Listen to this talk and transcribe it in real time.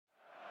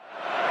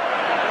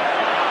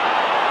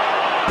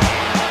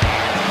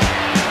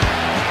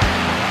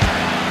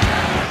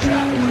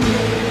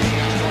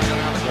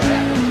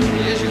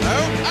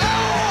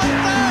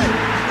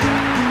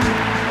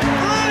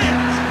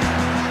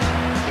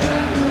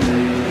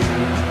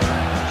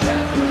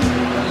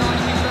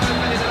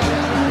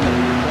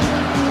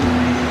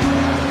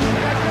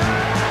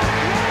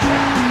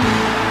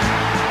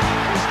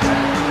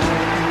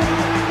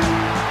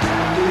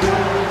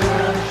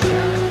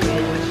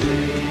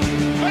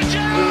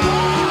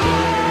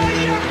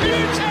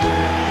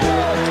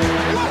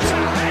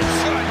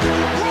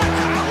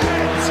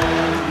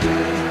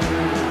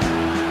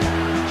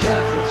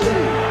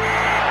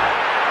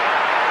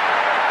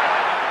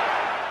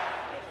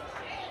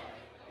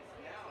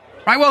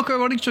Right, welcome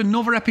everybody to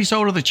another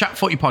episode of the Chat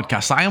Footy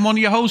Podcast. I am one of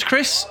your hosts,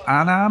 Chris,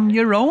 and I'm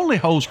your only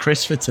host,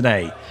 Chris, for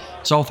today.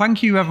 So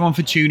thank you everyone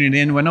for tuning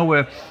in. We know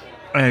we're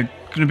going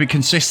to be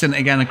consistent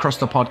again across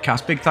the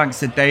podcast. Big thanks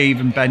to Dave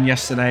and Ben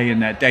yesterday,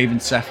 and Dave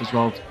and Seth as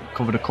well.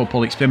 Covered a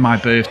couple. It's been my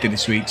birthday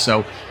this week,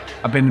 so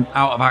I've been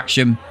out of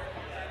action.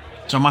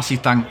 So massive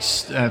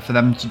thanks for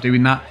them to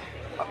doing that.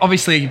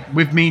 Obviously,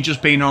 with me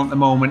just being on at the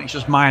moment, it's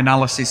just my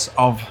analysis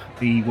of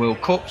the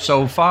World Cup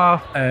so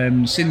far.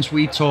 Since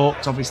we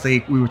talked,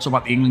 obviously, we were talking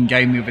about the England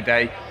game the other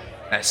day.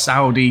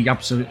 Saudi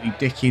absolutely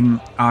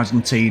dicking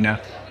Argentina.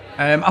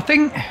 I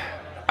think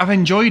I've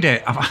enjoyed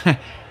it.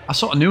 I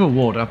sort of knew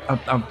award.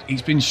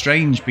 It's been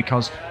strange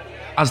because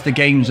as the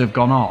games have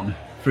gone on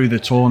through the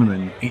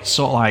tournament, it's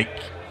sort of like,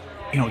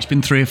 it's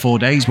been 3 or 4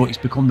 days, but it's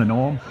become the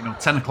norm.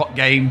 10 o'clock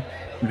game.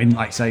 I mean,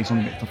 like say, it's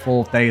only the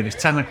fourth day of this.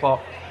 10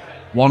 o'clock,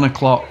 1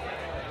 o'clock,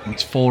 and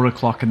it's 4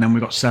 o'clock, and then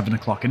we've got 7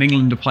 o'clock. And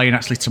England are playing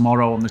actually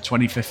tomorrow on the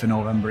 25th of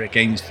November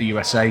against the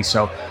USA,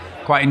 so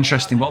quite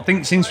interesting. But I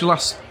think since we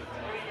last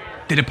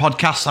did a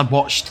podcast, I've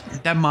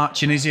watched Denmark,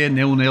 Tunisia,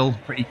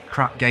 0-0. Pretty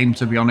crap game,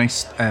 to be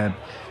honest.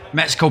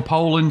 Mexico,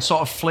 Poland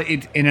sort of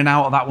flitted in and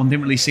out of that one.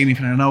 Didn't really see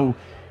anything. I know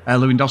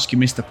Lewandowski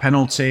missed a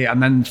penalty.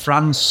 And then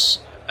France,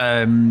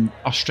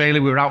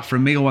 Australia, we were out for a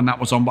meal when that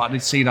was on, but I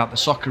did see that the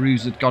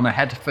Socceroos had gone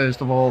ahead first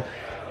of all,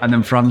 and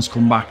then France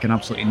come back and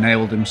absolutely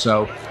nailed them.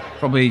 So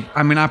probably,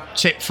 I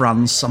tipped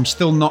France. I'm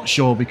still not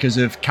sure because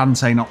of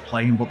Kante not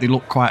playing, but they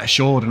look quite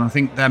assured. And I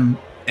think them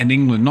in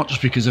England, not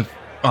just because of,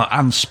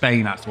 and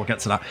Spain, actually, we'll get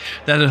to that.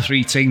 They're the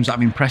 3 teams that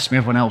have impressed me.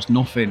 Everyone else,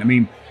 nothing. I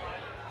mean,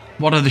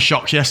 one of the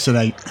shocks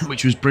yesterday,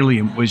 which was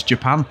brilliant, was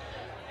Japan.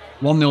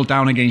 1-0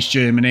 down against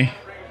Germany.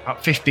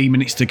 About 15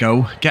 minutes to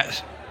go.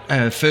 Get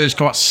first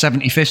goal at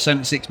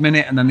 75th, 76th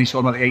minute, and then they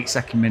scored about the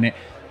 82nd minute.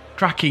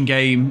 Cracking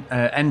game,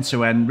 end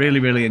to end. Really,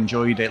 really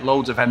enjoyed it.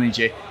 Loads of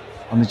energy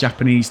on the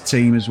Japanese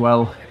team as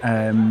well.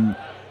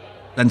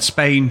 Then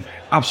Spain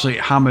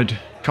absolutely hammered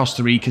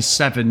Costa Rica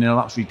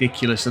 7-0. That's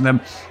ridiculous. And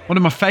then one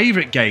of my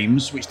favourite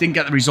games, which didn't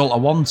get the result I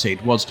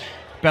wanted, was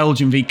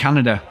Belgium v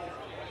Canada.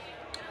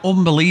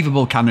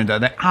 Unbelievable Canada.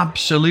 They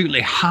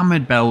absolutely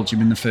hammered Belgium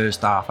in the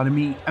first half.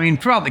 And I mean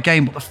throughout the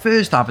game, but the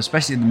first half,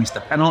 especially, they missed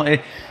a penalty.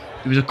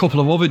 There was a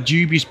couple of other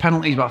dubious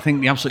penalties, but I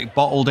think they absolutely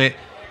bottled it.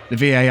 The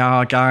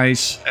VAR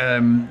guys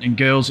and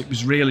girls, it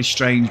was really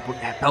strange. But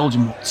yeah,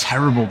 Belgium looked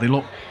terrible. They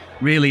looked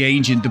really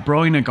aged. De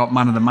Bruyne got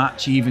man of the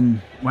match. He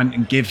even went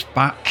and gives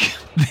back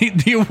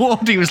the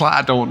award. He was like,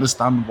 I don't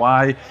understand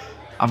why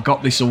I've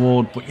got this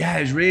award. But yeah,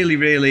 it was really,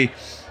 really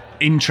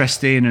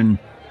interesting, and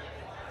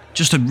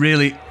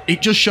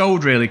it just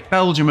showed really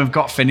Belgium have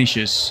got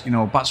finishers.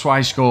 That's why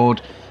I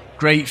scored.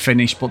 Great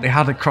finish, but they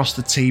had across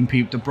the team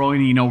people. De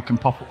Bruyne, can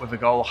pop up with a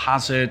goal.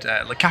 Hazard,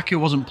 Lukaku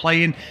wasn't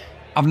playing.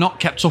 I've not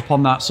kept up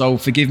on that, so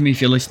forgive me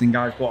if you're listening,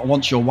 guys, but I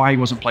wasn't sure why he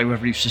wasn't playing,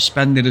 whether he was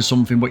suspended or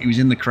something, but he was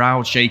in the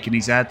crowd shaking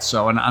his head.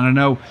 So, and I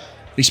know,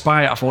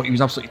 despite it, I thought he was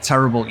absolutely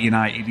terrible at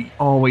United. He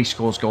always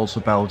scores goals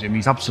for Belgium.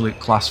 He's absolute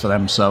class for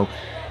them. So,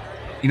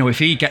 if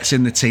he gets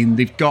in the team,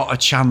 they've got a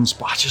chance,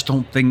 but I just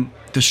don't think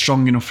they're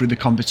strong enough through the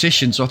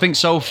competition. So I think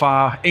so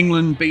far,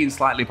 England being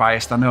slightly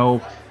biased, I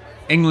know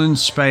England,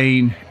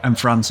 Spain and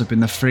France have been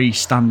the 3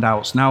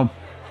 standouts. Now,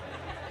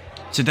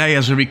 today,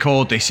 as we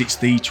record this, it's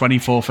the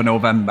 24th of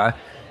November.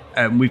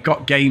 We've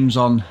got games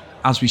on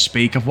as we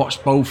speak. I've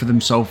watched both of them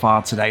so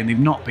far today, and they've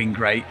not been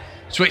great.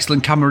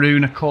 Switzerland,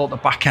 Cameroon, I caught the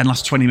back end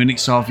last 20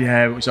 minutes of,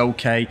 it was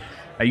okay.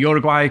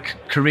 Uruguay,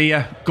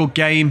 Korea, good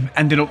game.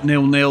 Ended up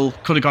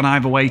 0-0. Could have gone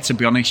either way, to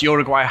be honest.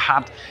 Uruguay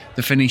had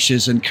the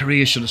finishers, and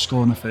Korea should have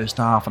scored in the first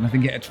half. And I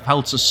think it had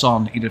fell to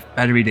Son. He'd have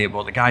buried it,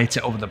 but the guy hit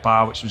it over the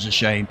bar, which was a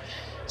shame.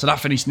 So that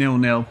finished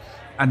 0-0.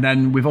 And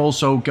then we've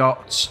also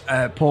got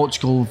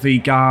Portugal v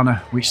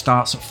Ghana, which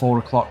starts at 4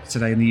 o'clock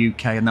today in the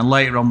UK. And then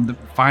later on, the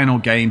final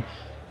game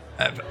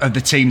of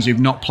the teams who've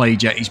not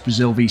played yet is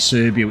Brazil v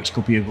Serbia, which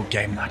could be a good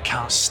game. And I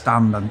cannot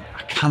stand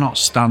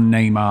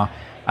Neymar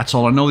at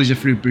all. I know there's a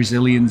few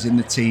Brazilians in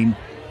the team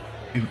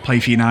who play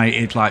for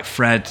United, like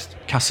Fred,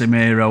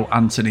 Casemiro,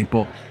 Anthony,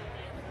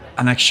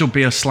 and I should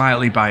be a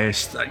slightly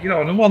biased.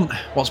 I want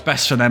what's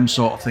best for them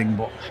sort of thing,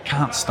 but I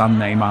can't stand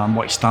Neymar and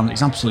what he stands.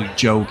 He's an absolute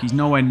joke. He's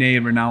nowhere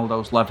near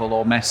Ronaldo's level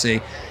or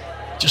Messi.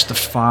 Just a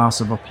farce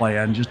of a player,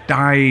 and just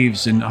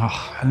dives and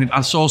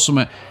I saw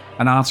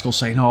an article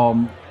saying,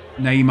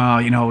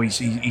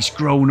 Neymar, he's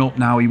grown up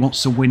now. He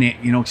wants to win it,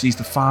 because he's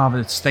the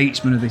father, the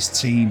statesman of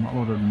this team. A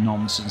lot of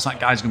nonsense. That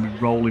guy's going to be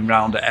rolling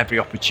around at every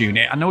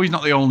opportunity. I know he's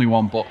not the only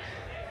one, but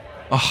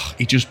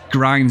he just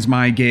grinds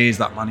my gears,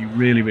 that man. He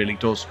really, really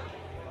does.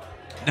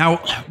 Now,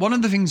 one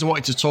of the things I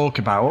wanted to talk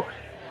about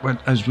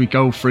as we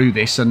go through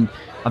this, and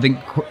I think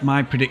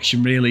my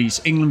prediction really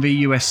is England v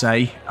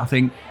USA. I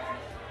think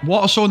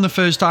what I saw in the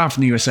first half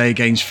from the USA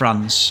against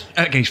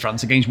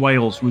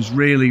Wales was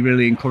really,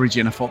 really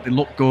encouraging. I thought they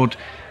looked good,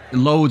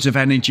 loads of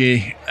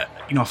energy.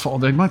 I thought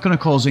they might going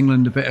to cause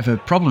England a bit of a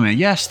problem here.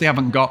 Yes, they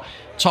haven't got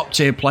top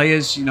tier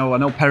players. I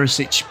know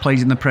Perisic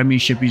plays in the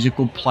Premiership. He's a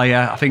good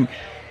player. I think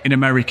in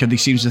America they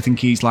seem to think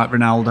he's like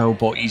Ronaldo,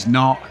 but he's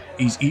not.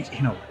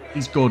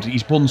 he's good.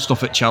 He's won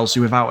stuff at Chelsea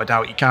without a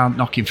doubt. You can't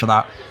knock him for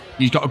that.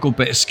 He's got a good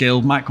bit of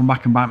skill. Might come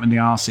back and bite him in the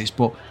arses,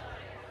 but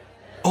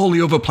all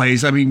the other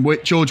players, I mean,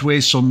 George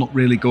Weah's son looked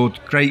really good.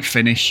 Great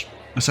finish.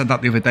 I said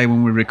that the other day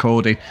when we were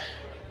recording.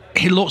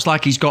 He looks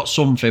like he's got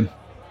something.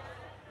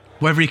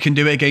 Whether he can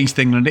do it against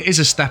England, it is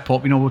a step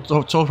up. You know,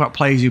 we'll talk about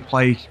players who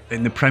play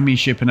in the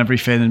Premiership and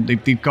everything, and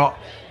they've got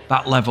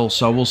that level,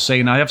 so we'll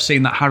see. And I have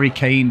seen that Harry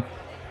Kane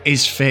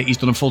is fit. He's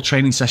done a full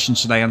training session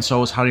today, and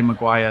so has Harry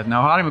Maguire.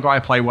 Now, Harry Maguire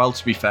played well,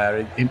 to be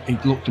fair. He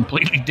looked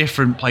completely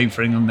different playing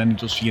for England than he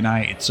does for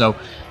United. So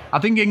I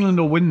think England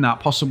will win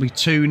that, possibly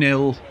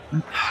 2-0.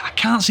 I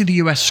can't see the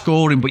US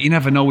scoring, but you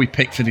never know with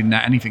Pickford in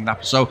net, anything that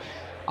happens. So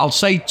I'll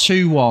say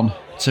 2-1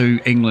 to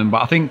England,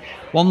 but I think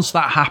once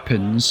that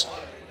happens,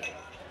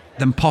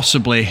 then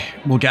possibly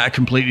we'll get a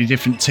completely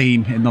different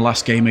team in the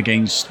last game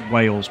against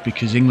Wales,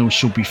 because England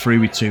should be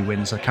through with 2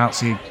 wins. I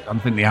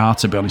don't think they are,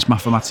 to be honest.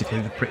 Mathematically,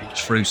 they're pretty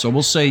much through. So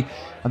we'll see.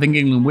 I think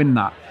England win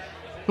that.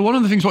 But one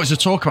of the things I wanted to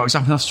talk about is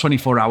happened after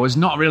 24 hours,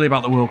 not really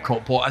about the World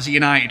Cup, but as a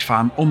United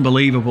fan,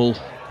 unbelievable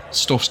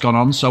stuff's gone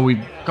on. So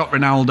we've got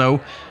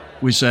Ronaldo,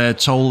 was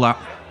told that,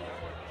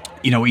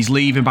 you know, he's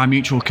leaving by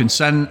mutual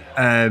consent.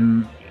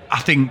 I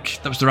think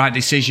that was the right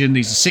decision.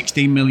 There's a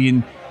 £16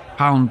 million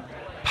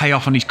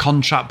payoff on his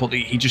contract, but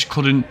he just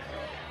couldn't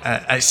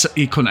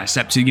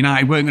accept it.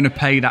 United weren't going to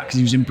pay that because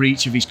he was in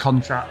breach of his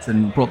contract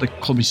and brought the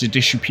club into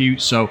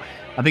disrepute. So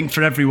I think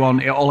for everyone,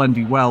 it all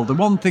ended well. The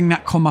one thing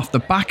that come off the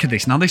back of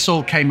this, now this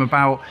all came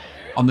about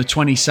on the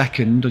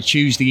 22nd, or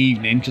Tuesday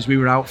evening, because we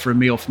were out for a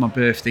meal for my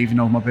birthday, even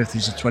though my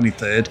birthday's the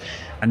 23rd,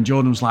 and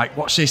Jordan was like,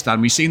 "Watch this, Dan."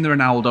 We've seen the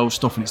Ronaldo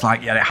stuff, and it's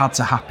like, yeah, it had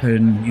to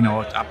happen. You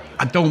know,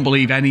 I don't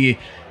believe any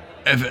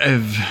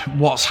of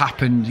what's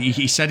happened.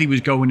 He said he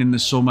was going in the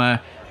summer.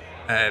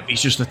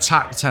 He's just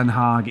attacked Ten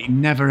Hag. He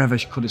never ever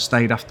could have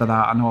stayed after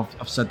that. I know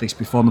I've said this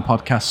before on the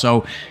podcast,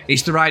 so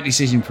it's the right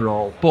decision for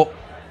all. But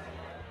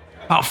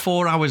about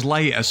 4 hours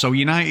later, so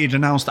United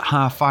announced at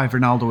 5:30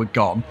 Ronaldo had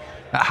gone.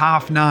 At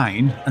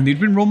 9:30, and there'd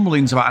been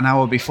rumblings about an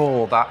hour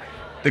before that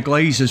the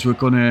Glazers were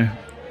going to,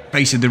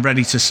 basically, they're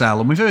ready to sell.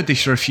 And we've heard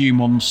this for a few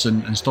months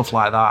and stuff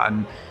like that.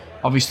 And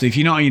obviously, if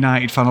you're not a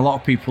United fan, a lot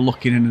of people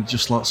looking in and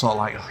just sort of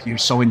like, oh, you're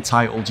so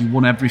entitled. You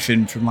won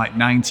everything from like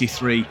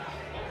 93,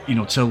 you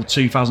know, till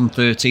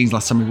 2013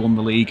 last time we won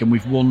the league. And we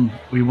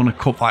won a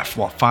cup like,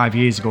 5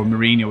 years ago in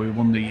Mourinho. We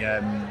won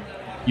the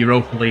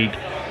Europa League.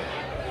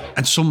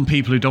 And some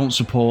people who don't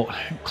support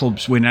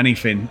clubs win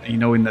anything, you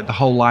know, in the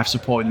whole life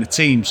supporting the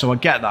team. So I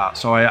get that.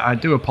 So I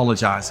do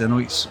apologise. I know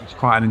it's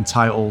quite an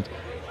entitled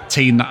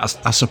team that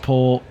I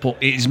support, but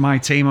it is my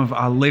team.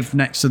 I live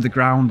next to the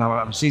ground.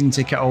 I'm a season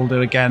ticket holder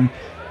again.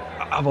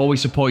 I've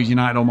always supported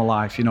United all my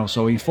life, you know.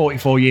 So in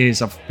 44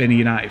 years, I've been a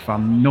United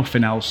fan,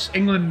 nothing else.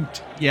 England,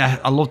 yeah,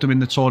 I loved them in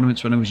the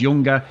tournaments when I was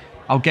younger.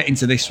 I'll get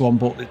into this one,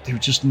 but they were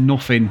just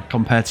nothing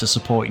compared to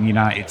supporting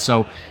United.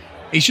 So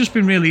it's just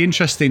been really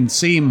interesting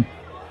seeing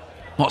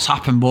what's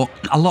happened, but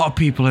a lot of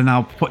people are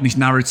now putting this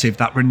narrative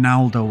that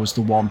Ronaldo was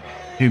the one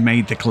who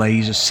made the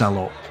Glazers sell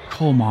up.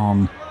 Come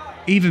on.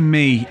 Even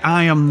me,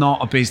 I am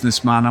not a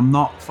businessman. I'm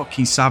not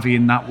fucking savvy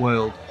in that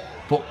world.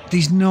 But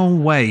there's no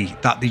way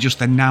that they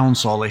just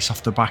announce all this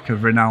off the back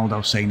of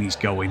Ronaldo saying he's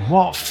going.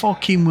 What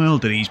fucking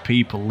world are these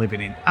people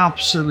living in?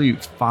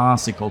 Absolute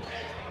farcical.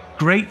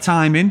 Great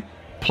timing.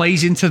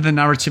 Plays into the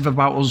narrative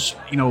about us,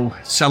 you know,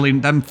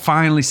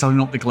 finally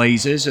selling up the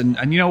Glazers.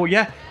 And you know,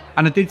 yeah.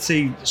 And I did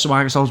see some,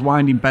 I was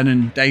winding Ben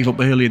and Dave up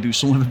earlier, there was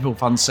some Liverpool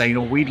fans saying,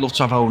 oh, we'd love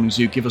to have owners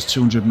who give us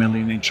 200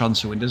 million in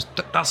transfer windows.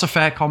 That's a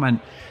fair comment.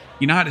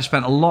 United have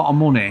spent a lot of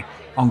money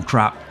on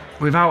crap.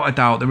 Without a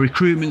doubt, the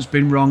recruitment's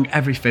been wrong,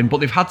 everything, but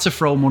they've had to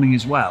throw money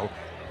as well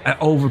at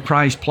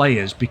overpriced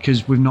players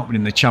because we've not been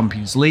in the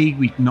Champions League,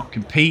 we're not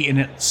competing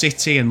at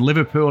City and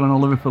Liverpool. I know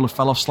Liverpool have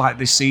fell off slightly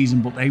this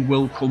season, but they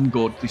will come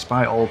good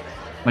despite all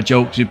my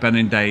jokes with Ben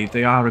and Dave.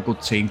 They are a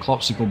good team.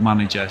 Klopp's a good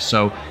manager,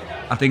 so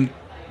I think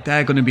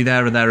they're going to be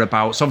there or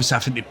thereabouts. Obviously, I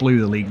think they blew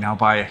the league now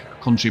by a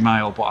country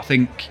mile, but I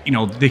think, you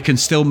know, they can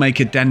still make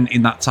a dent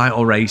in that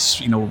title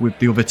race, you know, with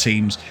the other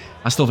teams.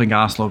 I still think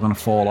Arsenal are going to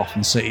fall off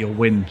and City will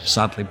win,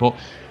 sadly. But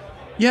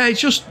yeah,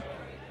 it's just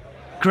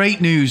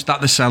great news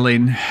that they're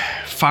selling.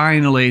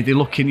 Finally, they're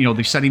looking, you know,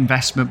 they've said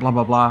investment, blah,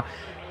 blah, blah.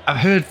 I've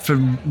heard for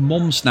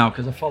months now,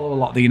 because I follow a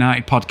lot of the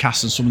United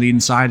podcasts and some of the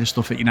insider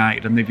stuff at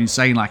United, and they've been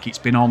saying like it's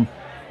been on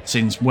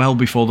since well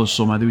before the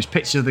summer. There was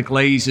pictures of the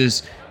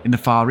Glazers in the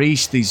Far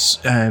East. There's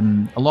a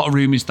lot of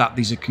rumours that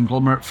there's a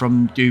conglomerate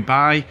from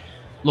Dubai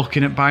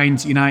looking at buying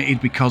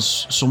United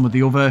because some of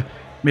the other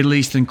Middle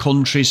Eastern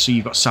countries, so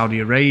you've got Saudi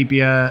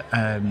Arabia,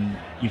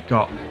 you've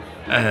got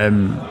there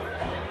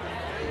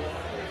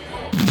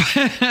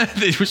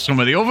were some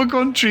of the other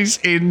countries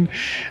in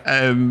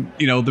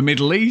you know, the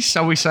Middle East,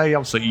 shall we say.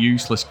 Absolutely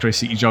useless,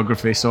 Chris, at your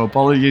geography, so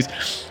apologies.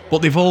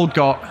 But they've all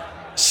got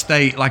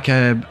state like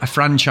a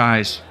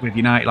franchise with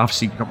United.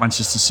 Obviously, you've got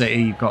Manchester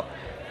City, you've got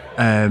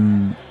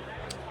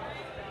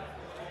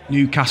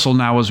Newcastle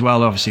now as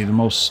well, obviously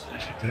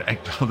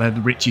they're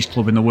the richest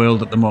club in the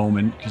world at the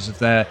moment because of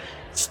their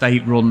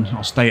state-run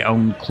or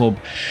state-owned club.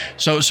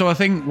 So I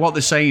think what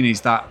they're saying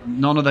is that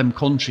none of them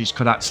countries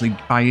could actually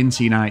buy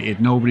into United.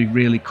 Nobody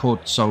really could.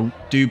 So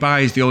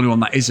Dubai is the only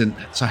one that isn't.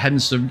 So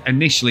hence,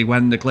 initially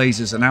when the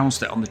Glazers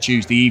announced it on the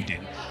Tuesday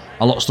evening,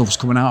 a lot of stuff was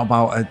coming out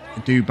about a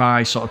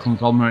Dubai sort of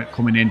conglomerate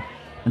coming in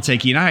and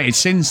taking United.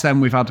 Since then,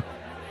 we've had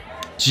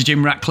Sir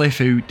Jim Ratcliffe,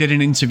 who did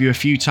an interview a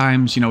few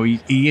times. You know,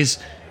 he is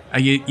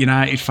a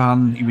United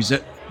fan. He was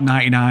at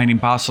 99 in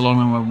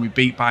Barcelona when we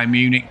beat Bayern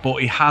Munich,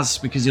 but he has,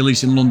 because he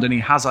lives in London, he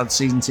has had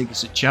season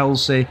tickets at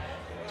Chelsea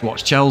to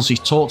watch Chelsea. He's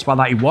talked about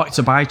that. He wanted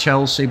to buy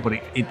Chelsea, but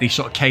they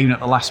sort of came at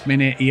the last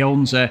minute. He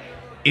owns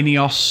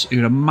Ineos,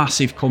 who are a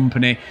massive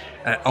company,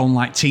 own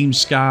like Team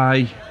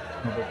Sky,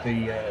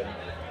 the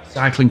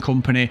cycling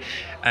company.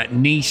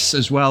 Nice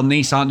as well.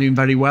 Nice aren't doing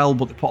very well,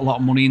 but they put a lot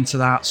of money into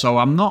that. So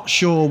I'm not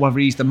sure whether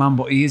he's the man,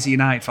 but he is a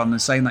United fan. They're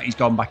saying that he's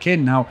gone back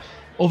in. Now,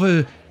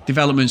 other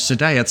developments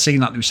today, I'd seen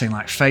that they were saying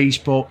like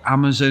Facebook,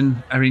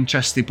 Amazon are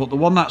interested, but the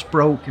one that's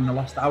broke in the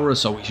last hour or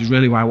so, which is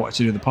really why I wanted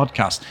to do the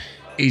podcast,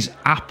 is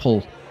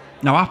Apple.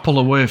 Now, Apple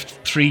are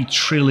worth $3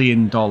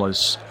 trillion.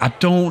 I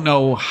don't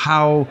know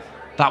how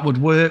that would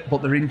work,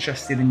 but they're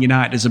interested in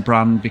United as a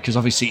brand because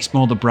obviously it's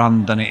more the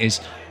brand than it is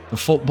the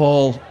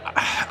football.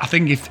 I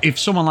think if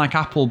someone like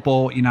Apple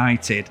bought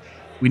United,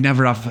 we'd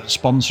never have a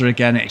sponsor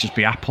again. It'd just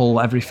be Apple.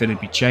 Everything would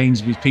be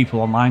changed. There'd be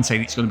people online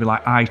saying it's going to be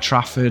like I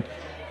Trafford.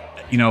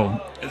 You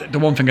know, the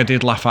one thing I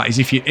did laugh at is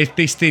if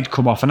this did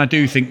come off, and I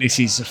do think this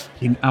is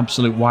an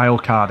absolute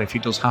wild card if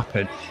it does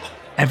happen,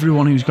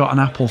 everyone who's got an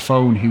Apple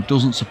phone who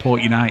doesn't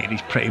support United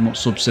is pretty much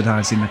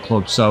subsidising the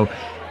club. So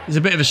it's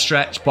a bit of a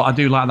stretch, but I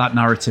do like that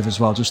narrative as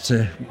well, just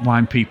to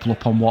wind people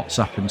up on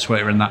WhatsApp and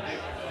Twitter and that.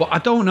 But I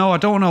don't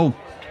know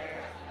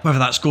whether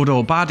that's good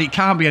or bad. It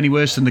can't be any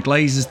worse than the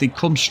Glazers. They'd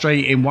come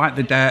straight in, wipe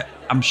the debt.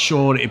 I'm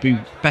sure it'd be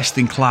best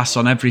in class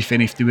on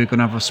everything if they were going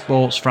to have a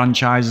sports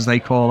franchise, as they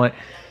call it.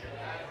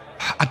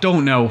 I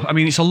don't know. I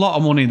mean, it's a lot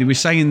of money. They were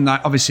saying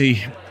that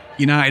obviously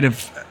United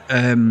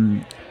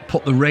have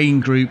put the Rain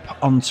Group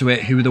onto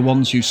it, who were the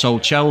ones who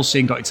sold Chelsea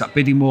and got into that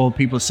bidding war.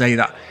 People say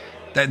that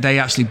they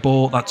actually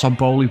bought, that Todd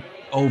Bowley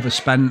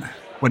overspent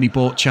when he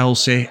bought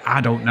Chelsea.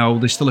 I don't know.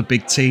 They're still a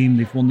big team.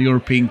 They've won the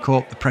European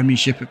Cup, the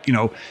Premiership, you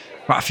know,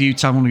 quite a few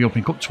times, won the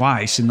European Cup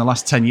twice in the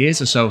last 10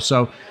 years or so.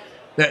 So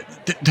they're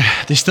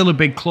still a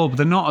big club.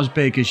 They're not as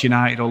big as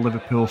United or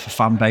Liverpool for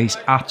fan base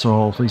at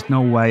all. There's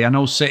no way. I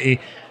know City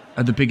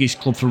are the biggest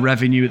club for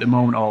revenue at the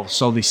moment, or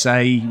so they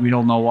say. We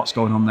don't know what's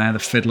going on there, the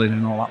fiddling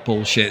and all that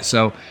bullshit.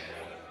 So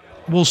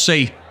we'll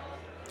see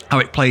how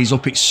it plays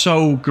up. It's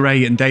so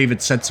great. And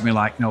David said to me,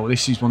 like, no,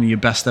 this is one of your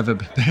best ever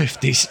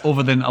birthdays,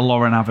 other than a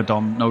Lauren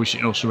Avedon No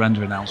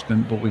Surrender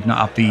announcement, but we've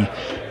not had the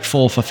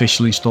fourth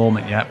official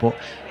instalment yet. But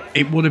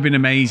it would have been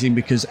amazing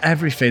because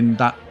everything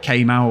that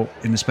came out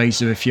in the space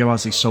of a few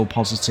hours is so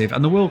positive.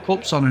 And the World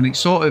Cup's on, and it's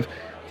sort of,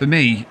 for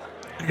me,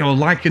 you know,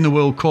 liking the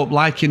World Cup,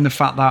 liking the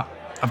fact that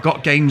I've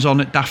got games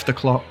on at daft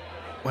o'clock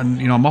when,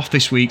 you know, I'm off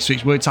this week, so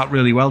it's worked out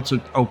really well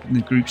to open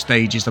the group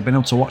stages. I've been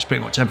able to watch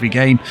pretty much every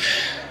game.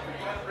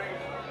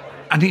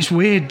 And it's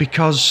weird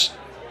because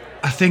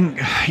I think,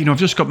 you know, I've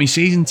just got my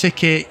season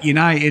ticket.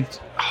 United,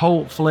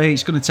 hopefully,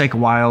 it's going to take a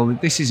while.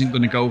 This isn't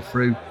going to go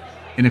through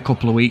in a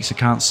couple of weeks. I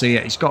can't see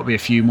it. It's got to be a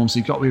few months.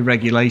 There's got to be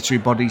regulatory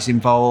bodies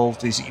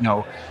involved, you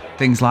know,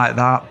 things like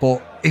that.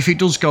 But if it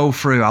does go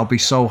through, I'll be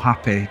so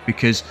happy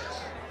because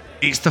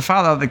it's the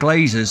fact that the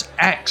Glazers,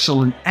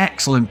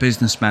 excellent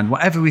businessmen,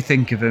 whatever we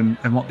think of them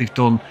and what they've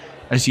done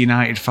as a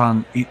United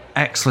fan,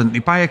 excellent. They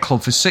buy a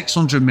club for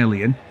 600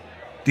 million.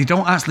 They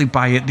don't actually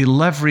buy it. They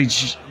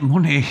leverage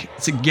money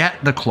to get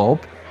the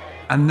club,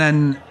 and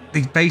then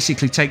they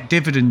basically take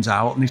dividends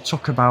out, and they've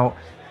took about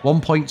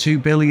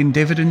 1.2 billion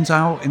dividends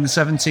out in the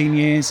 17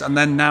 years, and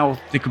then now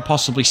they could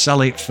possibly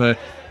sell it for,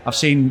 I've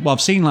seen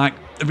like,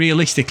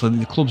 realistically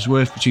the club's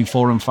worth between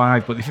 4 and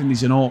 5, but if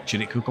there's an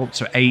auction it could go up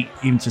to 8,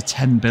 even to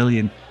 10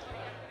 billion.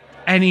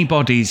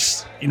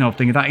 Anybody's, you know,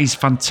 thinking that is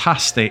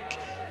fantastic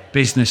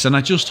business, and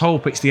I just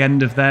hope it's the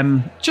end of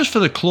them, just for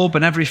the club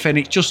and everything.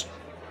 It just,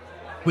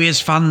 we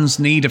as fans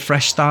need a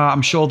fresh start.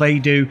 I'm sure they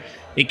do.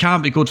 It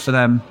can't be good for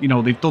them. You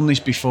know, they've done this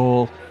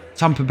before.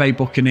 Tampa Bay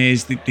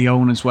Buccaneers, they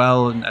own as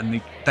well,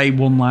 and they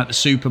won like the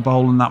Super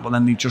Bowl and that, but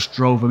then they just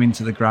drove them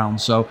into the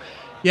ground. So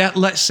yeah,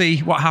 let's see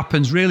what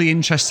happens. Really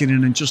interesting,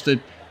 and just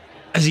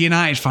as a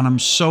United fan, I'm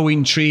so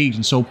intrigued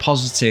and so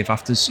positive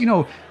after, you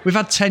know, we've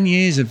had 10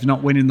 years of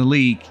not winning the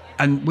league,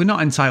 and we're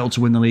not entitled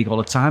to win the league all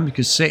the time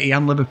because City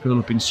and Liverpool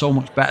have been so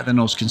much better than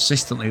us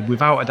consistently.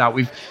 Without a doubt,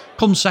 we've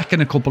come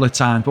second a couple of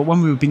times, but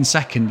when we've been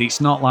second, it's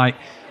not like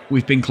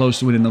we've been close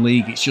to winning the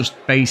league. It's just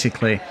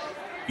basically,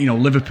 you know,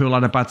 Liverpool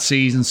had a bad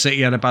season,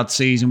 City had a bad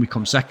season, we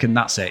come second,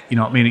 that's it. You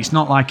know what I mean? It's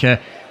not like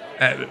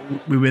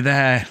we were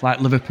there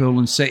like Liverpool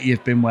and City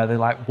have been, where they're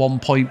like 1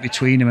 point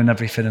between them and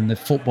everything, and the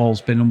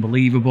football's been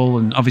unbelievable.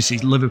 And obviously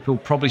Liverpool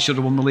probably should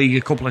have won the league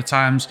a couple of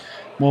times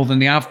more than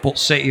they have, but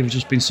City have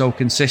just been so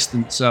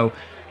consistent. So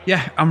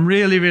Yeah, I'm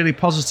really, really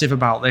positive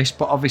about this,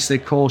 but obviously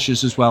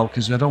cautious as well,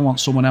 because I don't want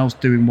someone else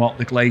doing what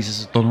the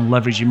Glazers have done and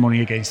leveraging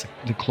money against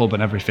the club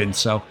and everything.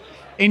 So,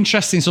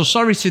 interesting. So,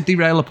 sorry to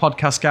derail the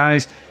podcast,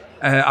 guys.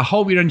 I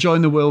hope you're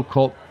enjoying the World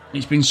Cup.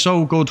 It's been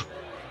so good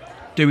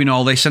doing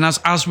all this. And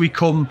as we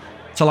come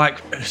to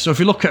so if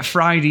you look at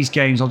Friday's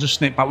games, I'll just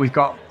snip back. We've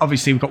got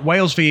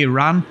Wales v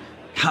Iran.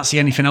 Can't see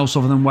anything else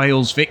other than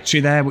Wales' victory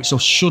there, which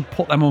should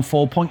put them on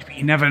 4 points, but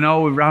you never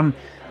know. Iran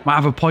might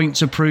have a point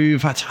to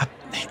prove.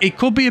 It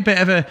could be a bit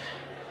of a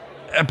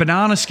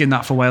banana skin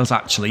that for Wales,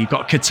 actually. You've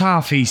got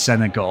Qatar v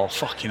Senegal.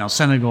 Fucking hell,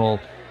 Senegal,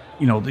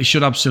 they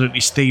should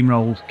absolutely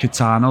steamroll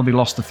Qatar. I know they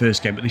lost the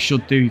first game, but they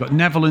should do. You've got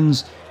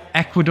Netherlands,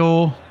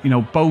 Ecuador.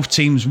 Both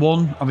teams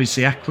won.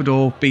 Obviously,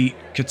 Ecuador beat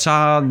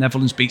Qatar.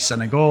 Netherlands beat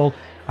Senegal.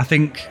 I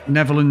think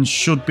Netherlands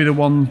should be the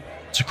one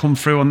to come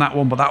through on that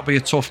one, but that'll be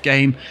a tough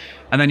game.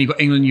 And then you've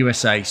got England,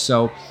 USA.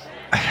 So,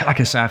 like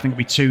I say, I think it'll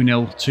be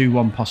 2-0,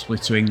 2-1 possibly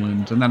to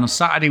England. And then on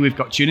Saturday, we've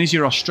got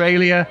Tunisia,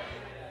 Australia.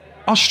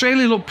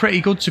 Australia look pretty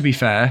good, to be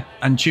fair,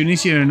 and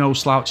Tunisia are no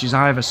slouches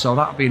either, so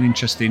that'll be an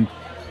interesting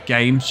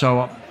game.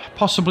 So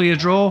possibly a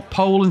draw.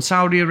 Poland,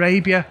 Saudi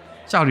Arabia.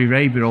 Saudi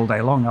Arabia all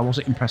day long. I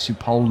wasn't impressed with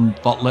Poland,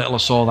 what little I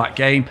saw that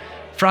game.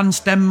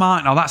 France,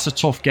 Denmark. Now that's a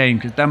tough game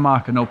because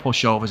Denmark are no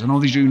pushovers. I know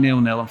they drew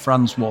 0-0 and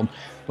France won,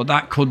 but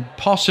that could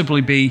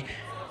possibly be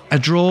a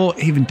draw.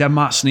 Even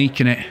Denmark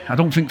sneaking it. I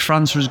don't think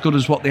France are as good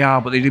as what they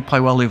are, but they did play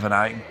well the other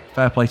night.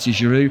 Fair play to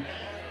Giroud.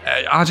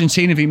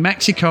 Argentina v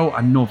Mexico,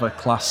 another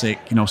classic,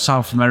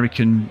 South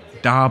American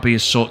derby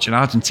as such, and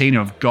Argentina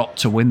have got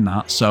to win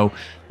that. So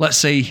let's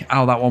see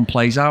how that one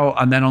plays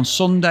out. And then on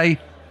Sunday,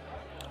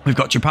 we've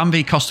got Japan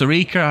v Costa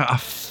Rica.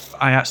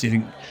 I actually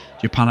think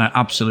Japan are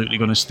absolutely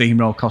going to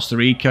steamroll Costa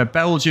Rica.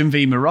 Belgium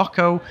v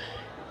Morocco.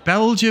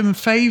 Belgium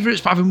favourites,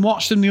 but having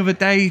watched them the other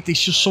day,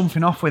 there's just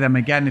something off with them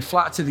again. They're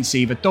flat to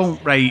deceive. I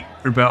don't rate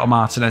Roberto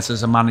Martinez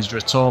as a manager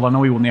at all. I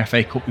know he won the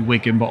FA Cup with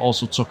Wigan, but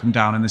also took them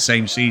down in the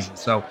same season.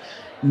 So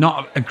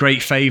not a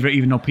great favourite,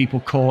 even though people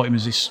call him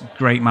as this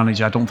great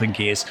manager. I don't think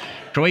he is.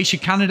 Croatia,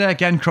 Canada.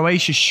 Again,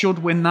 Croatia should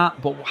win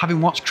that, but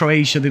having watched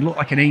Croatia, they look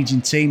like an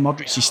aging team.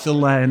 Modric is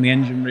still there in the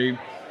engine room.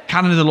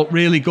 Canada look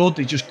really good.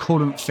 They just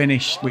couldn't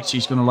finish, which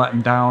is going to let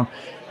them down.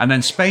 And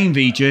then Spain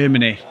v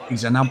Germany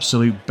is an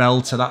absolute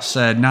belter. That's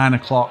 9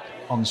 o'clock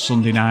on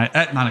Sunday night.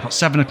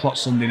 7 o'clock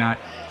Sunday night.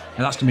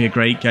 And that's going to be a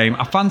great game.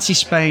 I fancy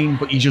Spain,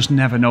 but you just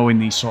never know in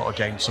these sort of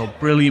games. So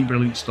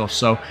brilliant stuff.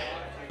 So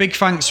big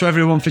thanks to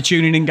everyone for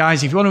tuning in,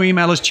 guys. If you want to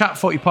email us,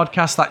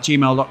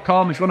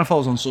 chatfootypodcast@gmail.com. If you want to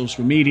follow us on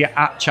social media,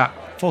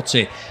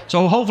 @chatfooty.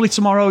 So hopefully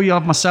tomorrow you'll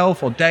have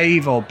myself or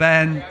Dave or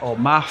Ben or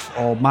Math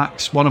or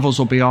Max. One of us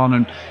will be on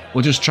and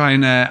we'll just try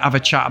and have a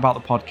chat about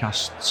the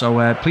podcast.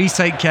 So please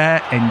take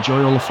care.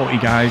 Enjoy all the footy,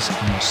 guys.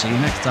 And we'll see you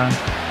next time.